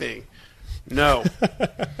on that thing. No.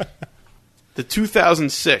 The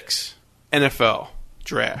 2006 NFL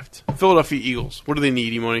draft. Philadelphia Eagles. What do they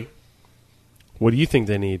need, E-Money? What do you think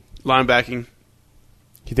they need? Linebacking.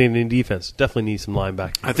 You think they need defense? Definitely need some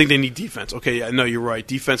linebacker. I think they need defense. Okay, yeah, no, you're right.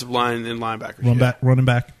 Defensive line and linebackers. Running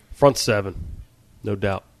back. Front 7, no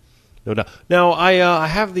doubt. Now, I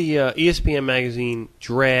have the ESPN magazine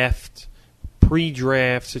draft,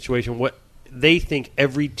 pre-draft situation, what they think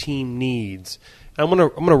every team needs. I'm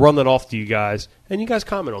gonna run that off to you guys, and you guys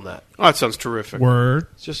comment on that. Oh, that sounds terrific. Word.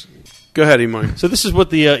 It's just Go ahead, E-Money. so. This is what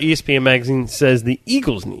the ESPN magazine says the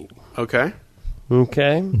Eagles need. Okay.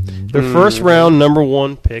 Okay, their first round number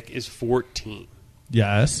 1 pick is 14.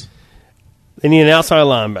 Yes. They need an outside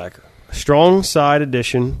linebacker, a strong side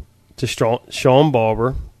addition to Sean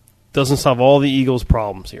Barber. Doesn't solve all the Eagles'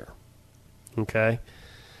 problems here. Okay,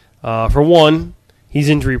 for 1, he's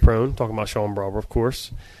injury prone. Talking about Sean Barber, of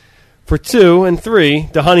course. For 2 and 3,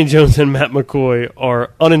 Dhani Jones and Matt McCoy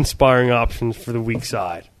are uninspiring options for the weak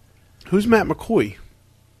side. Who's Matt McCoy?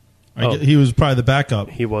 He was probably the backup.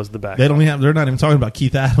 He was the backup. They're not even talking about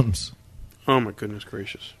Keith Adams. Oh, my goodness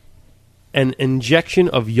gracious. An injection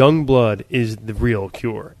of young blood is the real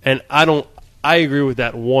cure, and I agree with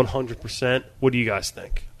that 100%. What do you guys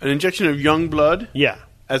think? An injection of young blood Yeah.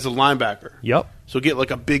 as a linebacker. Yep. So get like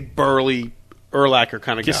a big, burly Urlacher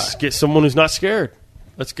kind of guy. Get someone who's not scared.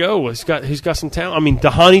 Let's go. He's got some talent. I mean,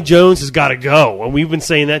 Dhani Jones has got to go, and we've been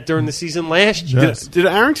saying that during the season last year. Yes. Did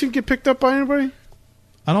Arrington get picked up by anybody?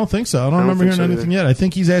 I don't think so. I don't don't remember think hearing so anything either. yet. I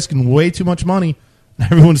think he's asking way too much money.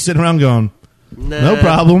 Everyone's sitting around going, Nah. no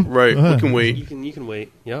problem. Right. Go ahead. We can wait. You can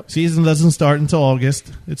wait. Yep. Season doesn't start until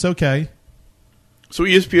August. It's okay. So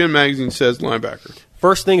ESPN magazine says linebacker.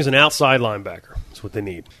 First thing is an outside linebacker. That's what they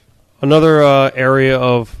need. Another area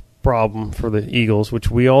of problem for the Eagles,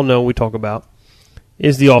 which we all know we talk about,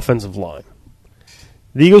 is the offensive line.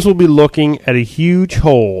 The Eagles will be looking at a huge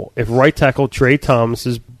hole if right tackle Trey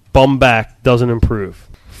Thomas's bum back doesn't improve,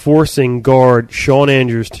 forcing guard Sean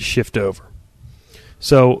Andrews to shift over.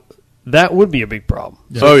 So that would be a big problem.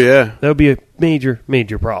 Yeah. Oh, yeah. That would be a major,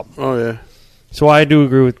 major problem. Oh, yeah. So I do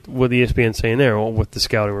agree with what ESPN's saying there with the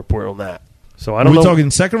scouting report on that. So I Are don't we know. talking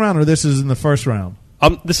second round or this is in the first round?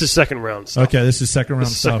 This is second round stuff. Okay, this is second round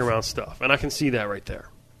This is stuff. second round stuff, and I can see that right there.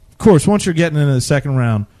 Of course, once you're getting into the second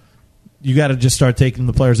round, you got to just start taking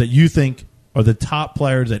the players that you think are the top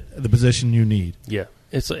players at the position you need. Yeah,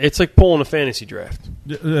 it's like pulling a fantasy draft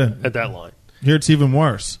Uh, at that line. Here it's even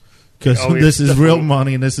worse because Oh, yeah, this is real definitely.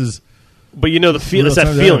 money and this is But you know the feel. It's that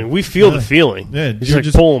Real time, feeling. yeah. We feel Yeah. the feeling. Yeah, it's you're like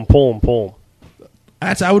just- pull him.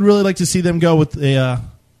 that's. I would really like to see them go with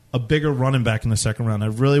a bigger running back in the second round. I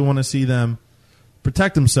really want to see them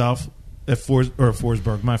protect himself if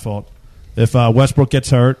Forsberg. My fault. If Westbrook gets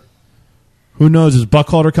hurt, who knows? Is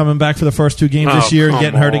Buckhalter coming back for the first 2 games this year and come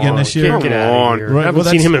getting hurt again on. this year? Get out on. of here. Right, I haven't well,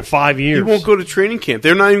 seen that's- him in 5 years. He won't go to training camp.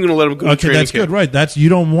 They're not even going to let him go to Okay, training that's camp. good. Right, that's you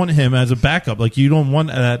don't want him as a backup. Like you don't want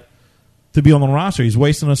that to be on the roster. He's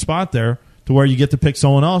wasting a spot there to where you get to pick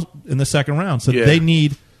someone else in the second round. So Yeah. they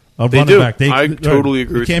need a They running do. back. I totally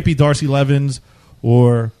agree It with can't be Darcy Levins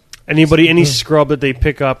or any scrub that they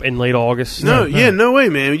pick up in late August. No, No. yeah, no way,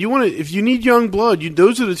 man. You want to if you need young blood,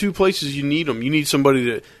 those are the 2 places you need them. You need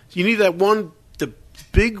somebody you need that one, the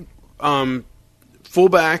big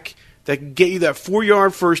fullback that can get you that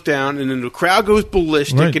 4-yard first down, and then the crowd goes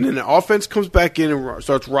ballistic, Right. and then the offense comes back in and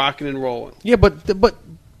starts rocking and rolling. Yeah, but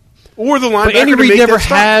Or the linebacker Andy to Reid make never that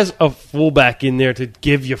stop. has a fullback in there to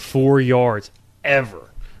give you 4 yards ever.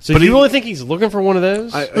 So But do you he- really think he's looking for one of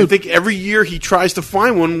those? I think every year he tries to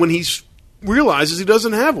find one when he realizes he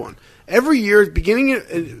doesn't have one. Every year,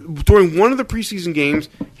 during one of the preseason games,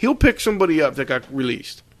 he'll pick somebody up that got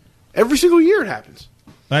released. Every single year it happens.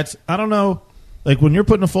 that's I don't know. Like when you're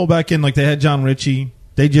putting a fullback in, like they had John Ritchie,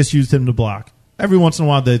 they just used him to block. Every once in a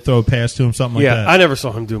while they throw a pass to him, something like yeah, that. I never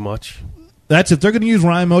saw him do much. That's if they're going to use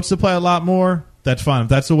Ryan Moats to play a lot more. That's fine. If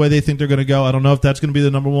that's the way they think they're going to go, I don't know if that's going to be the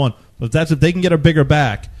number one. But if they can get a bigger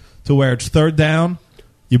back to where it's third down,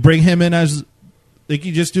 you bring him in as like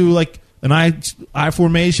you just do like an I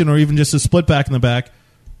formation or even just a split back in the back.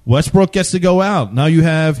 Westbrook gets to go out. Now you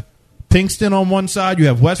have Pinkston on one side. You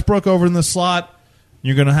have Westbrook over in the slot.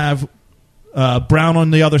 You're going to have Brown on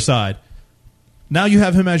the other side. Now you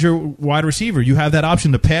have him as your wide receiver. You have that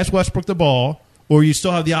option to pass Westbrook the ball, or you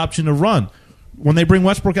still have the option to run. When they bring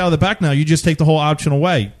Westbrook out of the back now, you just take the whole option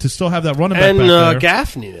away to still have that running back And back there.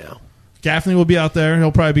 Gaffney now. Gaffney will be out there.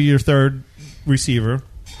 He'll probably be your third receiver.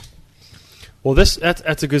 Well, that's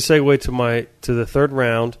a good segue to the third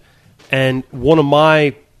round, and one of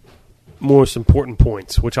my most important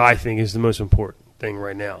points, which I think is the most important thing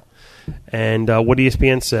right now, and what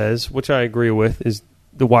ESPN says, which I agree with, is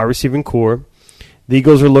the wide receiving core. The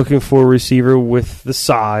Eagles are looking for a receiver with the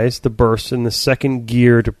size, the burst, and the second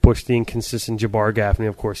gear to push the inconsistent Jabbar Gaffney.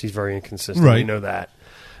 Of course, he's very inconsistent. Right. We know that.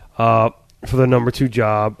 For the number 2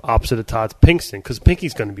 job, opposite of Todd Pinkston, because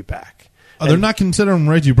Pinky's going to be back. Oh, they're And not considering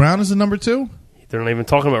Reggie Brown as the number 2? they're not even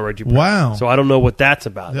talking about Reggie Brown. Wow. So I don't know what that's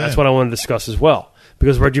about. Yeah. That's what I want to discuss as well.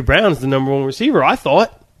 Because Reggie Brown's the number 1 receiver, I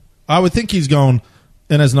thought. I would think he's going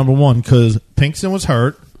in as number 1 because Pinkston was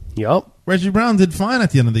hurt. Yep. Reggie Brown did fine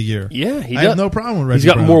at the end of the year. Yeah, he I does. have no problem with Reggie He's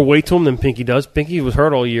got Brown. more weight to him than Pinky does. Pinky was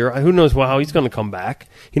hurt all year. Who knows how he's going to come back.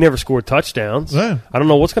 He never scored touchdowns. Yeah. I don't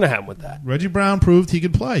know what's going to happen with that. Reggie Brown proved he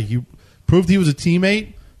could play. He proved he was a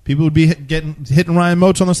teammate. People would be hitting Ryan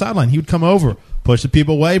Moats on the sideline. He would come over, push the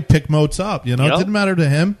people away, pick Moats up. You know, Yep. it didn't matter to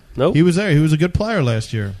him. Nope. He was there. He was a good player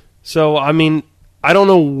last year. So, I mean, I don't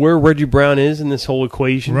know where Reggie Brown is in this whole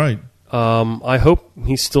equation. Right. I hope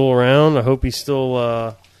he's still around. I hope he's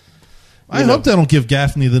still... I hope they don't give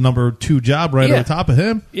Gaffney the number 2 job right Yeah. over top of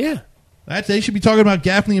him. yeah, They should be talking about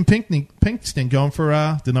Gaffney and Pinkston going for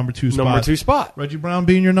the number 2 spot. number 2 spot. Reggie Brown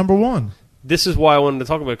being your number 1. This is why I wanted to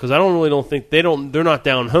talk about it, because I don't think they're not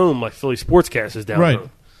down home like Philly Sportscast is down Right. home.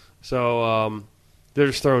 So they're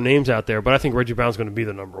just throwing names out there, but I think Reggie Brown's going to be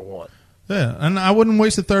the number 1. Yeah, and I wouldn't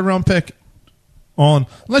waste a third-round pick on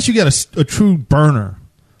unless you get a true burner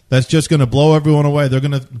that's just going to blow everyone away. They're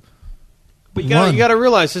going to But run. you got to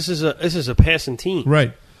realize this is a passing team.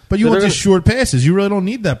 Right. But you So want they're just short passes. You really don't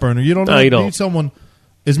need that burner. You don't No, you need don't. someone.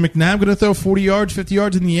 Is McNabb going to throw 40 yards, 50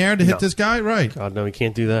 yards in the air to hit No. this guy? Right. God, no, he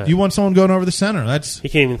can't do that. You want someone going over the center. He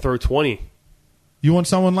can't even throw 20. You want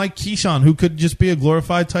someone like Keyshawn who could just be a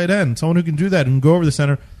glorified tight end. Someone who can do that and go over the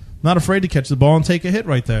center, not afraid to catch the ball and take a hit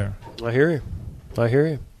right there. I hear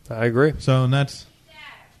you. I agree. So and that's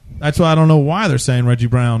why I don't know why they're saying Reggie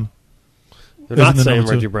Brown. They're not isn't the saying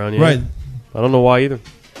number 2. Reggie Brown yet. Right. I don't know why either.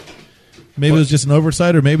 Maybe it was just an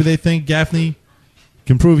oversight, or maybe they think Gaffney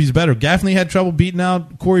can prove he's better. Gaffney had trouble beating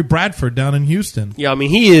out Corey Bradford down in Houston. Yeah, I mean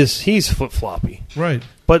he's flip floppy, Right.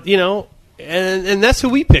 but And that's who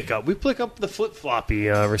we pick up. We pick up the flip-floppy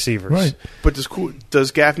receivers. Right. But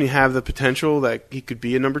does Gaffney have the potential that he could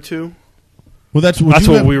be a number 2? Well, that's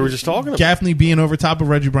what we were just talking about. Gaffney being over top of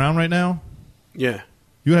Reggie Brown right now? Yeah.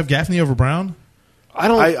 You would have Gaffney over Brown?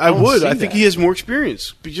 I would. I think he has more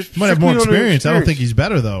experience. He might have more experience. I don't think he's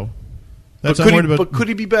better, though. But could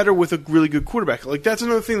he be better with a really good quarterback? Like, that's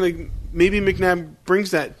another thing. Like, maybe McNabb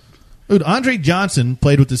brings that. Dude, Andre Johnson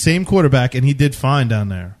played with the same quarterback, and he did fine down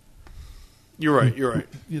there. You're right.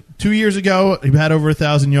 2 years ago, he had over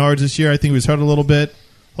 1,000 yards. This year, I think he was hurt a little bit.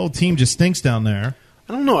 The whole team just stinks down there.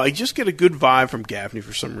 I don't know. I just get a good vibe from Gaffney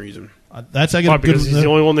for some reason. Because he's the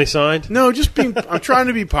only one they signed? No, just being. I'm trying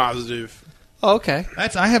to be positive. Oh, okay.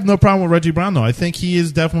 I have no problem with Reggie Brown, though. I think he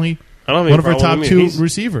is definitely one of our top 2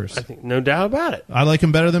 receivers. I think no doubt about it. I like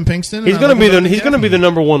him better than Pinkston. He's going to be the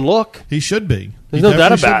number 1 look. He should be. There's no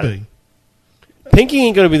doubt about it. Pinky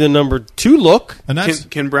ain't going to be the number 2 look. And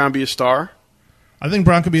can Brown be a star? I think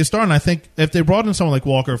Brown could be a star, and I think if they brought in someone like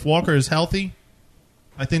Walker, if Walker is healthy,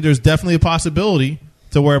 I think there's definitely a possibility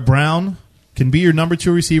to where Brown can be your number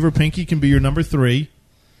 2 receiver, Pinky can be your number 3,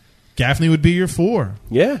 Gaffney would be your 4.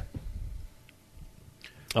 Yeah.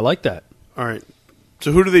 I like that. All right.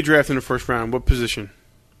 So who do they draft in the first round? What position?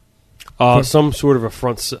 Some sort of a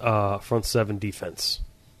front 7 defense.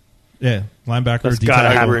 Yeah, linebacker. That's gotta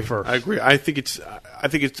happen first. I agree. I think it's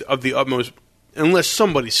of the utmost, unless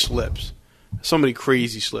somebody slips, somebody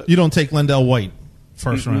crazy slips. You don't take Lendell White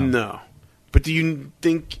first round. No, but do you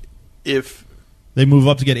think if they move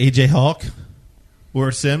up to get AJ Hawk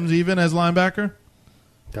or Sims even as linebacker,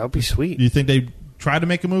 that would be sweet? Do you think they try to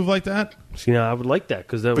make a move like that? See, now I would like that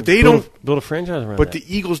because but they don't build a franchise around. But that.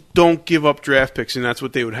 the Eagles don't give up draft picks, and that's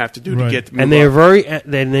what they would have to do to get. And they are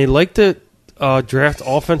they like to draft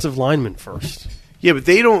offensive linemen first. Yeah, but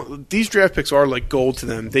they don't. These draft picks are like gold to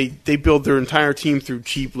them. They build their entire team through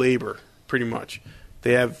cheap labor, pretty much.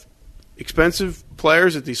 They have expensive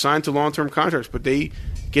players that they sign to long-term contracts, but they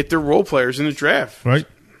get their role players in the draft. Right.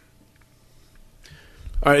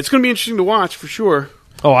 All right, it's going to be interesting to watch for sure.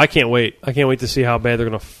 Oh, I can't wait! I can't wait to see how bad they're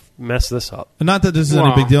going to mess this up. Not that this is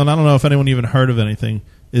any big deal, and I don't know if anyone even heard of anything.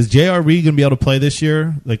 Is J.R. Reed going to be able to play this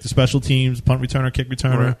year, like the special teams, punt returner, kick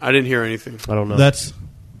returner? Right. I didn't hear anything. I don't know.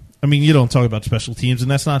 You don't talk about special teams, and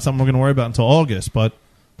that's not something we're going to worry about until August. But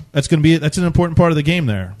that's an important part of the game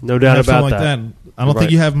there. No doubt about that. I don't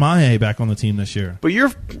think you have Mahe back on the team this year. But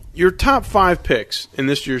your top 5 picks in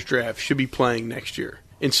this year's draft should be playing next year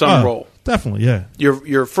in some role. Definitely, yeah.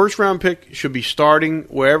 Your first round pick should be starting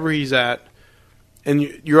wherever he's at, and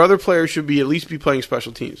your other players should be at least be playing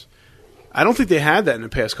special teams. I don't think they had that in the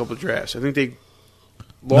past couple of drafts. I think they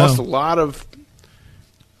lost a lot of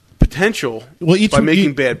potential by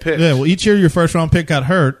making bad picks. Yeah, well, each year your first round pick got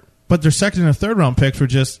hurt, but their second and third round picks were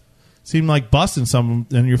just seemed like busting some.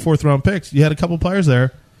 And your fourth round picks, you had a couple players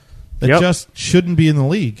there that just shouldn't be in the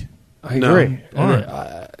league. I agree.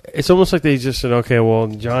 It's almost like they just said, "Okay, well,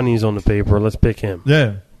 Johnny's on the paper. Let's pick him."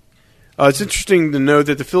 Yeah. It's interesting to note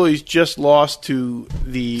that the Phillies just lost to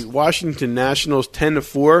the Washington Nationals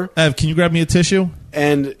 10-4. Ev, can you grab me a tissue?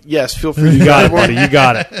 And yes, feel free to You got it, buddy. You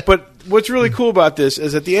got it. But what's really cool about this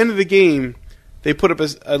is at the end of the game, they put up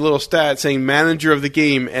a little stat saying manager of the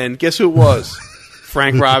game, and guess who it was?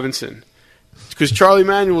 Frank Robinson. Because Charlie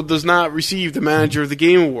Manuel does not receive the manager of the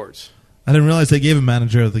game awards. I didn't realize they gave him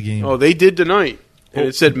manager of the game. Oh, they did tonight. And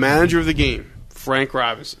it said manager of the game, Frank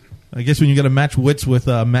Robinson. I guess when you got to match wits with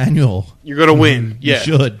Manuel, you're going to win. Yeah. You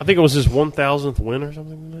should. I think it was his 1,000th win or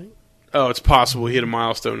something tonight. Oh, it's possible. He hit a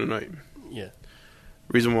milestone tonight. Yeah.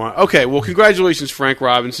 Reason why. Okay, well, congratulations, Frank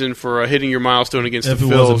Robinson, for hitting your milestone against the Phils.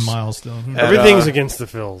 If it was a milestone. Everything's against the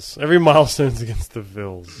Phils. Every milestone's against the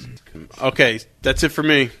Phils. Okay, that's it for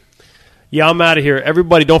me. Yeah, I'm out of here.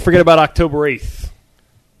 Everybody, don't forget about October 8th.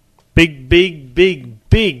 Big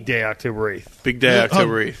day, October 8th. Big day,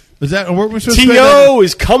 October 8th. Is that where we're supposed to say T.O.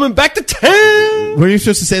 is coming back to town. Were you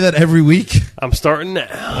supposed to say that every week? I'm starting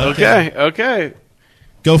now. Okay.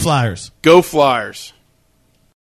 Go Flyers. Go Flyers.